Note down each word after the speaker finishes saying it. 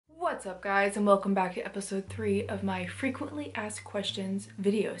What's up guys, and welcome back to episode 3 of my frequently asked questions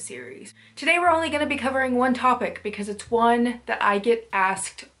video series. Today we're only going to be covering one topic because it's one that I get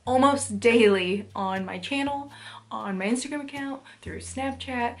asked almost daily on my channel, on my Instagram account, through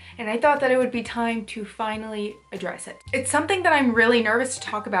Snapchat, and I thought that it would be time to finally address it. It's something that I'm really nervous to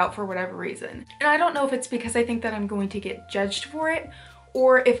talk about for whatever reason. And I don't know if it's because I think that I'm going to get judged for it,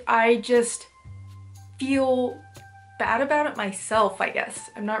 or if I just feel bad about it myself, I guess.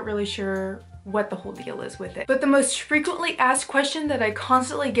 I'm not really sure what the whole deal is with it. But the most frequently asked question that I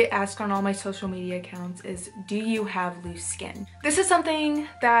constantly get asked on all my social media accounts is, do you have loose skin? This is something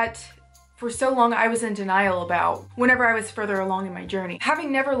that for so long I was in denial about whenever I was further along in my journey.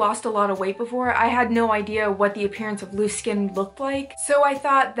 Having never lost a lot of weight before, I had no idea what the appearance of loose skin looked like. So I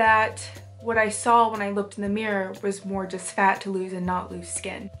thought that what I saw when I looked in the mirror was more just fat to lose and not loose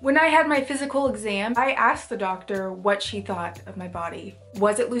skin. When I had my physical exam, I asked the doctor what she thought of my body.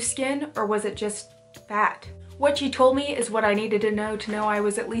 Was it loose skin or was it just fat? What she told me is what I needed to know I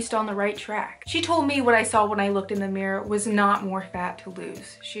was at least on the right track. She told me what I saw when I looked in the mirror was not more fat to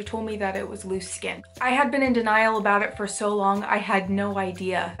lose. She told me that it was loose skin. I had been in denial about it for so long, I had no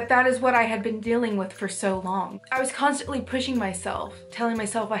idea that that is what I had been dealing with for so long. I was constantly pushing myself, telling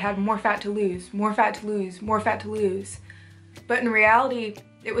myself I had more fat to lose, more fat to lose, more fat to lose. But in reality,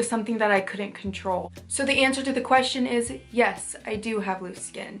 it was something that I couldn't control. So the answer to the question is, yes, I do have loose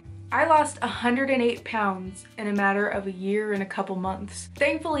skin. I lost 108 pounds in a matter of a year and a couple months.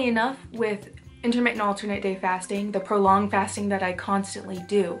 Thankfully enough, with intermittent alternate day fasting, the prolonged fasting that I constantly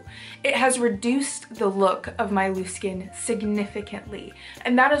do, it has reduced the look of my loose skin significantly.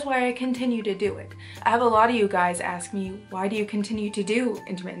 And that is why I continue to do it. I have a lot of you guys ask me, why do you continue to do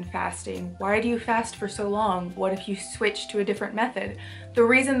intermittent fasting? Why do you fast for so long? What if you switch to a different method? The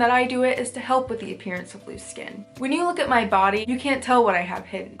reason that I do it is to help with the appearance of loose skin. When you look at my body, you can't tell what I have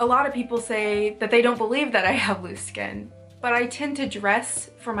hidden. A lot of people say that they don't believe that I have loose skin, but I tend to dress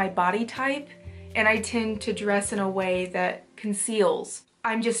for my body type, and I tend to dress in a way that conceals.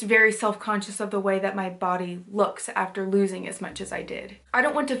 I'm just very self-conscious of the way that my body looks after losing as much as I did. I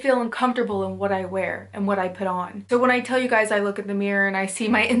don't want to feel uncomfortable in what I wear and what I put on. So when I tell you guys I look in the mirror and I see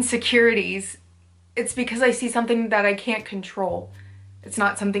my insecurities, it's because I see something that I can't control. It's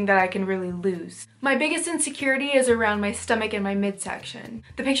not something that I can really lose. My biggest insecurity is around my stomach and my midsection.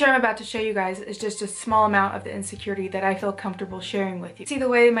 The picture I'm about to show you guys is just a small amount of the insecurity that I feel comfortable sharing with you. See the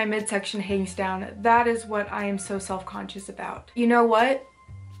way my midsection hangs down? That is what I am so self-conscious about. You know what?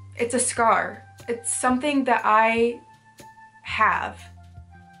 It's a scar. It's something that I have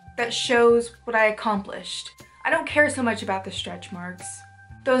that shows what I accomplished. I don't care so much about the stretch marks.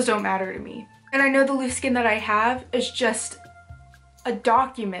 Those don't matter to me. And I know the loose skin that I have is just a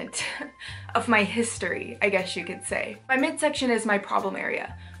document of my history, I guess you could say. My midsection is my problem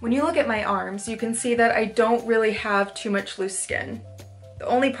area. When you look at my arms, you can see that I don't really have too much loose skin. The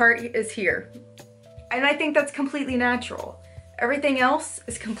only part is here. And I think that's completely natural. Everything else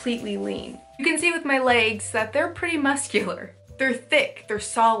is completely lean. You can see with my legs that they're pretty muscular. They're thick, they're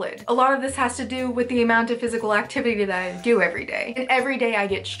solid. A lot of this has to do with the amount of physical activity that I do every day. And every day I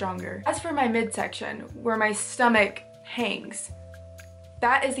get stronger. As for my midsection, where my stomach hangs,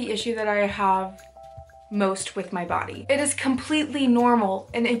 that is the issue that I have most with my body. It is completely normal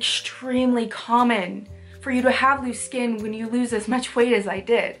and extremely common for you to have loose skin when you lose as much weight as I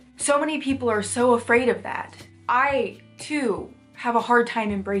did. So many people are so afraid of that. I, too, have a hard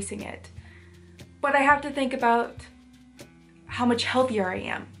time embracing it. But I have to think about how much healthier I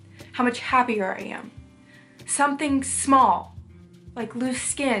am, how much happier I am. Something small, like loose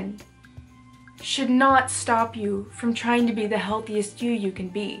skin, should not stop you from trying to be the healthiest you can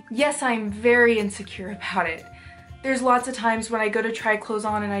be. Yes, I'm very insecure about it. There's lots of times when I go to try clothes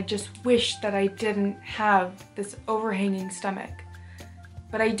on and I just wish that I didn't have this overhanging stomach.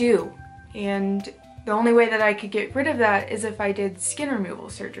 But I do, and the only way that I could get rid of that is if I did skin removal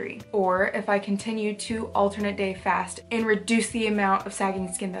surgery, or if I continue to alternate day fast and reduce the amount of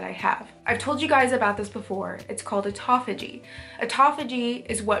sagging skin that I have. I've told you guys about this before. It's called autophagy. Autophagy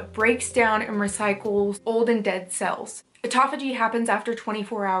is what breaks down and recycles old and dead cells. Autophagy happens after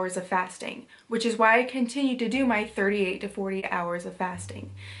 24 hours of fasting, which is why I continue to do my 38 to 40 hours of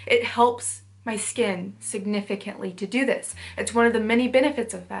fasting. It helps my skin significantly to do this. It's one of the many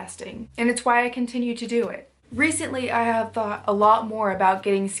benefits of fasting, and it's why I continue to do it. Recently, I have thought a lot more about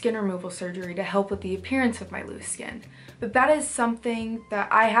getting skin removal surgery to help with the appearance of my loose skin, but that is something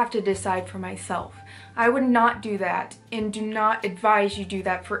that I have to decide for myself. I would not do that, and do not advise you do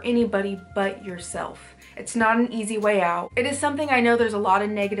that for anybody but yourself. It's not an easy way out. It is something I know there's a lot of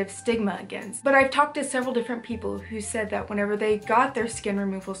negative stigma against, but I've talked to several different people who said that whenever they got their skin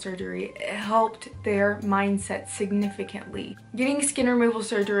removal surgery, it helped their mindset significantly. Getting skin removal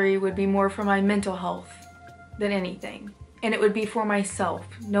surgery would be more for my mental health than anything. And it would be for myself,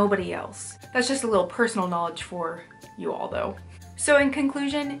 nobody else. That's just a little personal knowledge for you all though. So in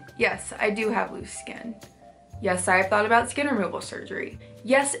conclusion, yes, I do have loose skin. Yes, I have thought about skin removal surgery.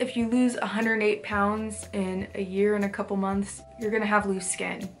 Yes, if you lose 108 pounds in a year and a couple months, you're gonna have loose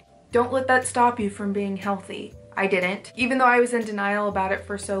skin. Don't let that stop you from being healthy. I didn't. Even though I was in denial about it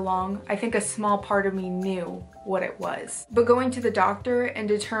for so long, I think a small part of me knew what it was. But going to the doctor and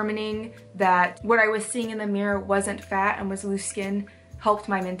determining that what I was seeing in the mirror wasn't fat and was loose skin helped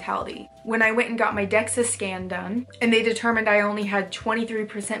my mentality. When I went and got my DEXA scan done and they determined I only had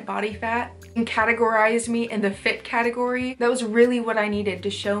 23% body fat and categorized me in the fit category, that was really what I needed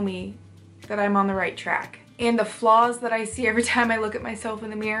to show me that I'm on the right track. And the flaws that I see every time I look at myself in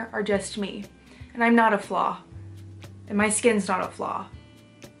the mirror are just me. And I'm not a flaw. And my skin's not a flaw.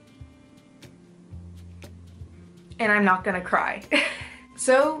 And I'm not gonna cry.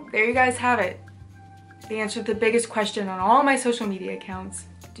 So there you guys have it. The answer to the biggest question on all my social media accounts: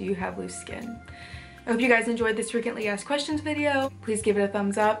 do you have loose skin? I hope you guys enjoyed this frequently asked questions video. Please give it a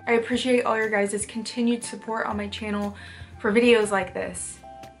thumbs up. I appreciate all your guys' continued support on my channel for videos like this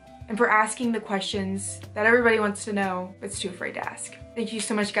and for asking the questions that everybody wants to know but is too afraid to ask. Thank you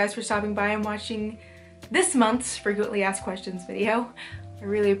so much guys for stopping by and watching this month's frequently asked questions video. I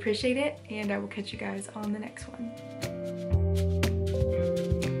really appreciate it, and I will catch you guys on the next one.